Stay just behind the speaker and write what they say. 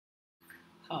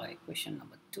Hi, question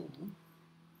number 2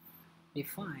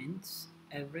 defines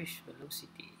average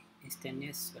velocity,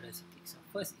 instantaneous velocity. So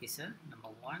first is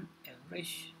number 1,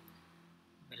 average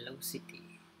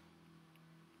velocity.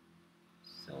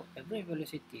 So average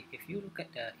velocity, if you look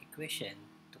at the equation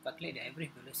to calculate the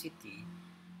average velocity,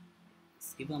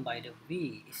 it's given by the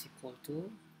V is equal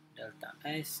to delta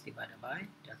S divided by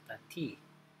delta T.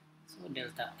 So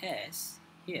delta S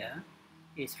here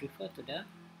is referred to the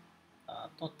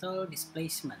total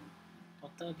displacement.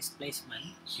 Total displacement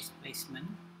is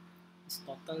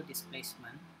total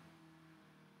displacement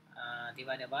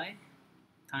divided by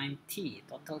time t,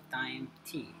 total time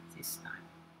t, this time,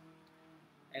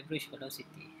 average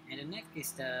velocity. And the next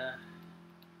is the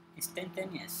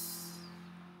instantaneous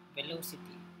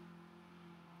velocity.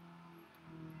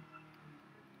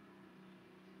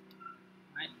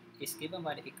 Right, it's given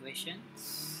by the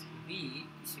equations v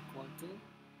is equal to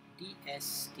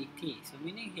ds dt. So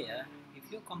meaning here,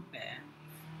 if you compare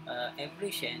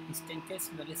average and instantaneous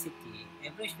velocity,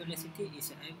 average velocity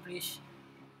is an average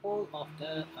whole of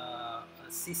the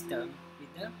system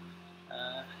with the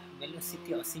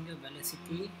velocity or single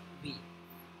velocity v.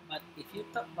 But if you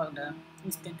talk about the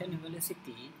instantaneous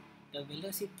velocity, the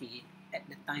velocity at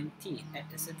the time t, at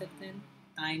a certain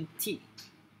time t.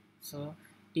 So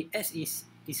the s is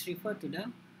referred to the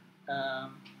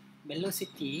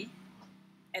velocity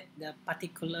at the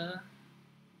particular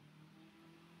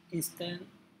instant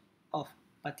of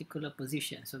particular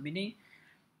position. So meaning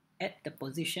at the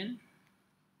position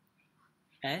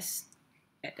s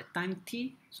at the time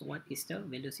t, so what is the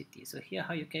velocity? So here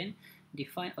how you can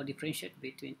define or differentiate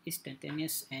between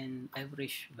instantaneous and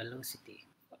average velocity.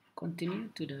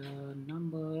 Continue to the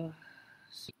number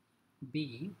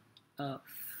B,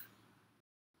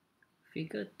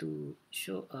 figure to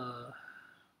show a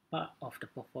part of the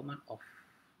performance of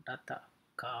data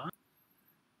car.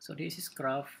 So this is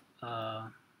graph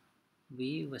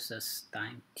V versus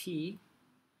time t,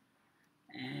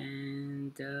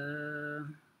 and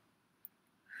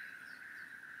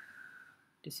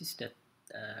this is the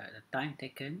time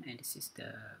taken, and this is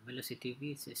the velocity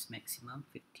v, this is maximum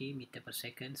 50 meter per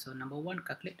second. So number 1,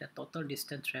 calculate the total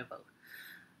distance travel.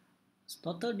 So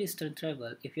total distance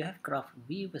travel, if you have graph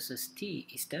v versus t,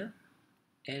 is the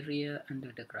area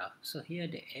under the graph. So here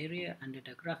the area under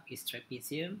the graph is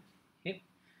trapezium hip.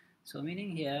 So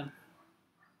meaning here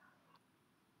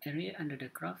area under the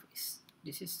graph is,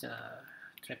 this is the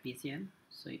trapezium.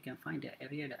 So you can find the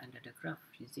area under the graph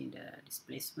using the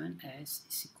displacement as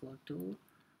is equal to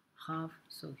half.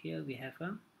 So here we have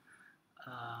a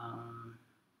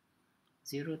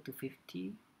 0 to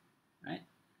 50, right?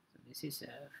 So this is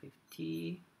a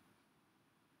 50,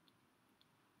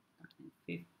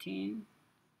 15,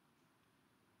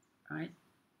 right?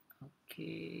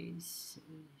 Okay, so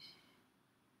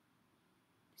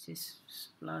this is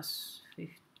plus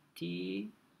 50,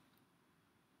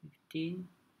 15,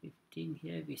 15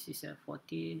 here. This is a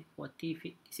 40,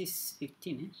 40, this is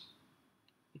 15,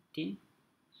 15,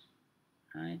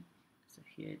 right? So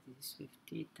here this is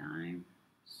 50 times,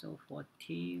 so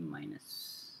 40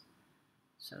 minus,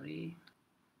 sorry,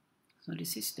 so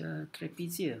this is the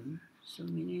trapezium. So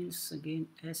means again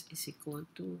s is equal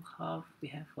to half. We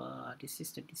have this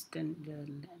is the distance,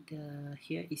 the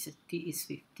here is a t is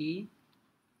 50,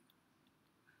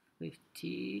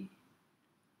 50,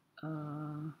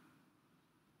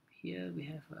 here we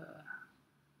have a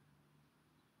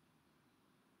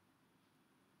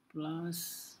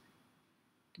plus,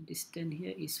 the distance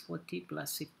here is 40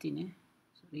 plus 15,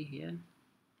 sorry here,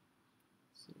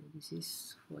 so this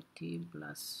is 40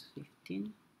 plus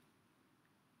 15,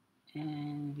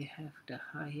 and we have the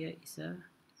height here is a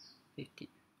 15,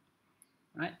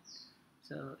 right?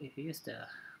 So if you use the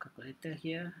calculator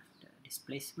here, the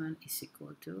displacement is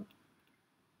equal to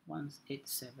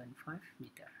 1875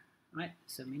 meter, right?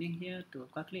 So meaning here to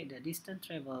calculate the distance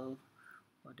travel,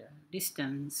 or the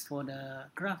distance for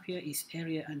the graph here is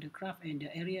area under graph, and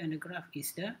the area under graph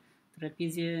is the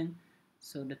trapezium.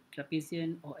 So the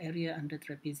trapezium or area under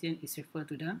trapezium is referred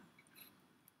to the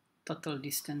total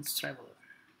distance travel,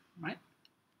 right?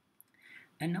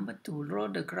 And number 2, draw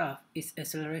the graph is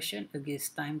acceleration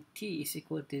against time t is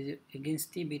equal to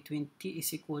against t between t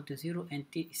is equal to 0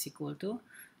 and t is equal to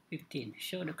 15.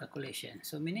 Show the calculation.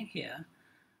 So meaning here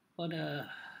for the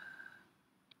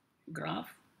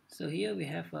graph, so here we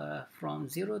have from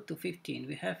 0 to 15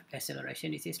 we have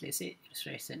acceleration. This is, let's say,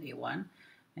 acceleration a1,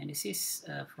 and this is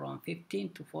from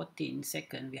 15 to 14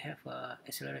 second we have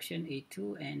acceleration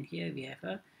a2, and here we have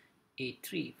a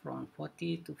a3 from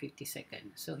 40 to 50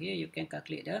 seconds. So here you can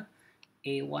calculate the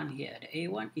A1 here. The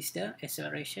A1 is the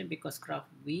acceleration because graph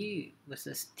V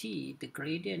versus T, the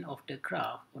gradient of the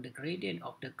graph or the gradient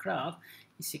of the graph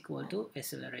is equal to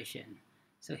acceleration.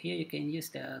 So here you can use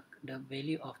the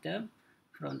value of the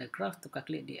from the graph to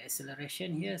calculate the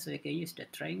acceleration here. So you can use the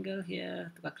triangle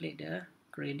here to calculate the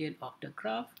gradient of the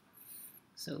graph.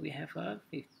 So we have a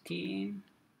 15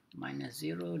 minus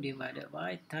 0 divided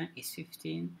by time is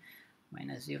 15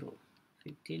 minus 0.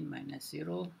 15 minus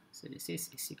 0, so this is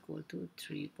equal to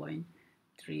 3.3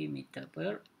 meter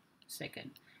per second.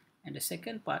 And the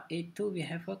second part, A2, we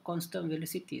have a constant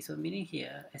velocity, so meaning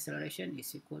here acceleration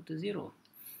is equal to 0.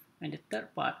 And the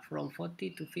third part, from 40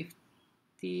 to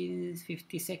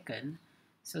 50 seconds,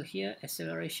 so here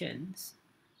acceleration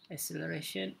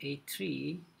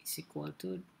A3 is equal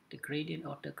to the gradient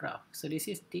of the graph. So this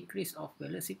is decrease of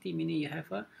velocity, meaning you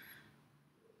have a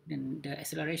then the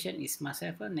acceleration must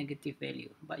have a negative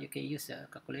value, but you can use a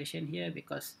calculation here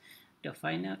because the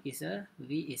final is a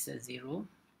V is a 0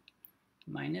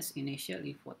 minus initial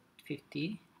is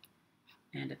 50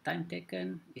 and the time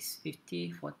taken is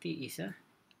 50, 40 is a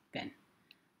 10.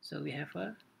 So we have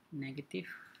a negative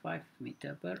 5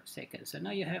 meter per second. So now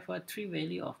you have a 3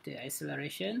 value of the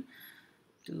acceleration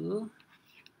to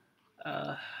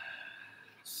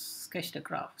sketch the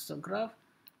graph. So graph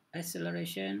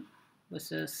acceleration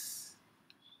versus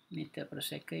meter per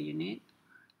second unit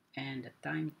and the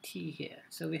time t here.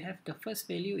 So we have the first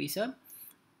value is a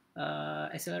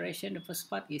acceleration. The first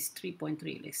part is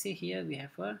 3.3. Let's say here we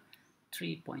have a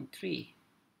 3.3.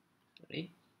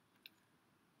 Sorry,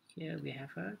 here we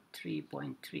have a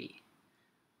 3.3.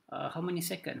 How many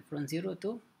seconds? From 0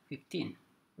 to 15.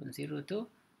 From 0 to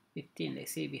 15.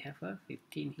 Let's say we have a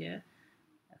 15 here.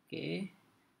 Okay,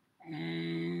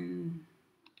 and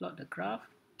plot the graph.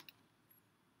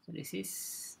 So this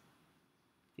is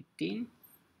 15,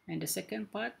 and the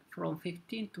second part from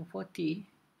 15 to 40,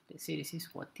 let's say this is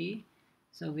 40,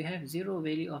 so we have 0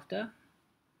 value of the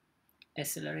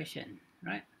acceleration,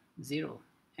 right? 0.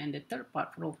 And the third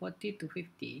part from 40 to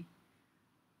 50,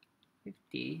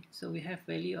 so we have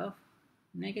value of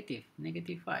negative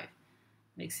 5.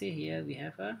 Let's say here we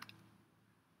have a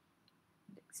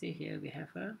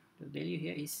the value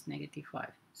here is negative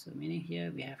 5. So meaning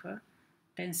here we have a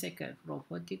 10 seconds from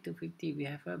 40 to 50 we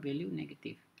have a value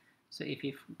negative. So if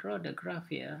you draw the graph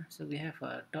here, so we have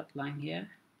a dot line here.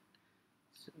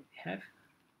 So we have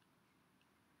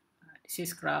this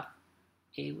is graph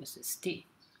A versus T.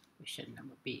 Question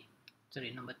number B.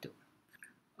 Sorry, number 2.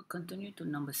 We'll continue to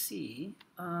number C.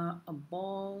 A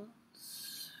ball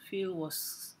field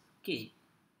was skate.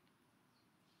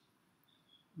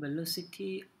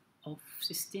 Velocity of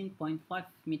 16.5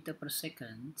 meter per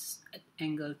second at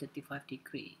angle 35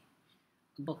 degree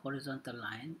above horizontal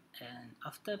line, and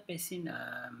after passing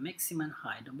a maximum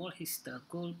height, the ball hits the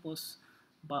goal post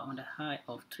bar on the height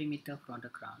of 3 meters from the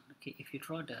ground. Okay, if you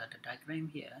draw the diagram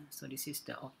here, so this is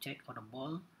the object or the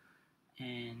ball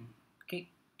and kick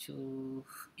to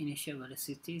initial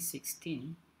velocity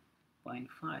 16.5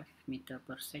 meter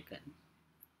per second.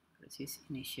 This is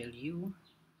initial U,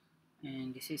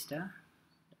 and this is the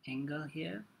angle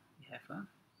here. We have a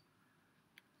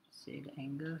say the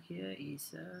angle here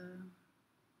is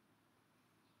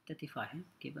 35,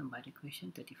 given by the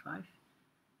equation 35.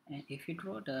 And if you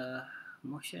draw the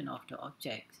motion of the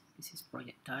object, this is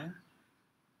projectile.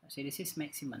 So this is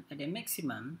maximum. At the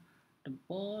maximum, the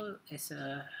ball is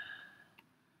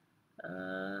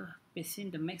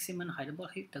passing the maximum height. The ball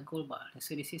hit the goal bar.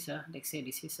 So this is a, let's say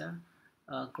this is a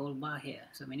goal bar here.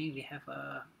 So meaning we have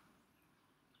a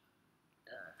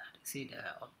let's say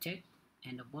the object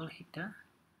and the ball hit the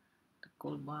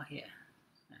goal bar here.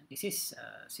 This is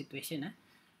situation.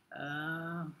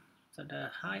 So the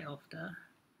height of the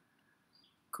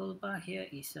goal bar here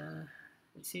is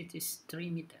let's say it is 3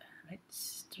 meter, right?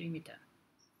 It's 3 meter.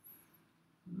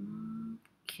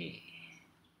 Okay.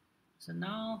 So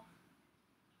now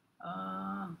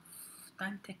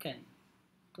time taken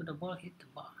to the ball hit the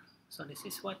bar. So this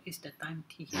is what is the time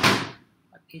t here.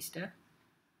 What is the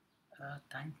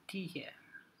time t here?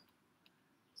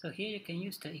 So here you can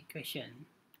use the equation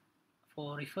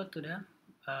for refer to the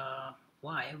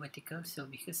y vertical. So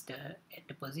because at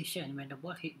the position when the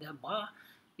ball hit the bar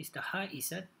is the height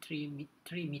is a 3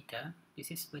 meter.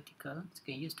 This is vertical. So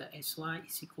you can use the sy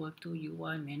is equal to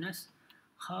uy minus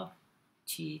half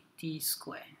gt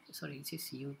square. Sorry, this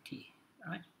is ut,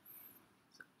 right?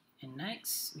 So, and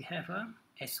next we have a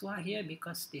sy here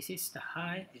because this is the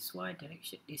height. Sy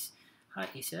direction. This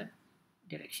height is a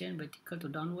direction vertical to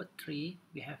downward 3.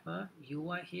 We have a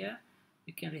uy here.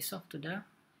 You can resolve to the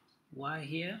y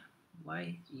here.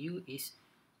 U is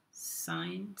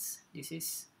sine, this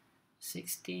is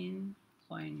 16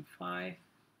 0.5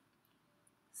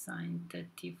 sine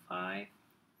 35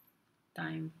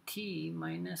 times t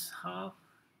minus half.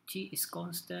 T is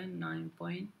constant,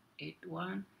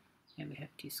 9.81, and we have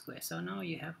t squared. So now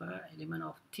you have an element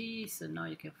of t, so now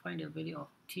you can find the value of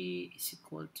t is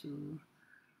equal to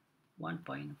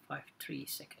 1.53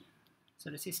 seconds. So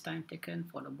this is time taken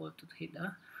for the ball to hit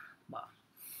the bar.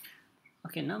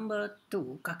 Okay, number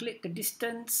 2, calculate the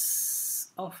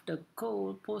distance of the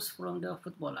goal post from the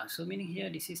footballer. So meaning here,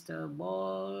 this is the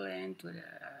ball and to the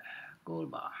goal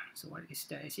bar. So what is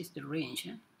that? This is the range.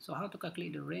 So how to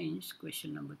calculate the range?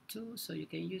 Question number 2. So you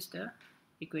can use the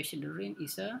equation. The range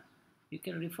is you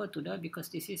can refer to the, because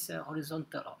this is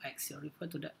horizontal or x, you refer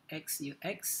to the x,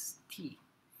 uxt.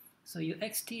 So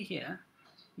uxt here,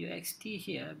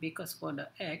 because for the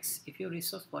x, if you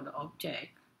resolve for the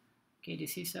object, okay,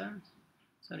 this is a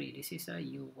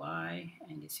uy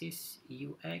and this is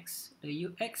ux. The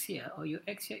ux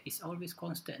here is always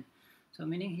constant. So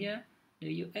meaning here,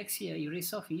 the ux here, you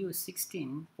resolve u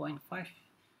 16.5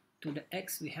 to the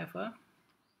x, we have a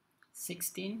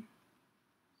 16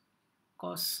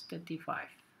 cos 35.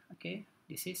 Okay,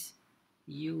 this is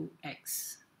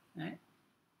ux, right?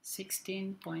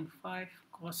 16.5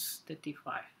 cos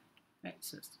 35, right?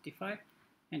 So 35,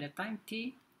 and the time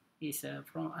t is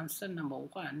from answer number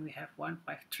 1, we have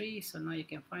 153. So now you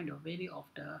can find the value of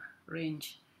the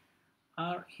range.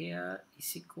 R here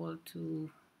is equal to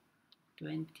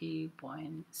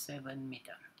 20.7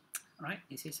 meter. Right,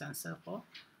 this is answer for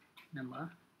number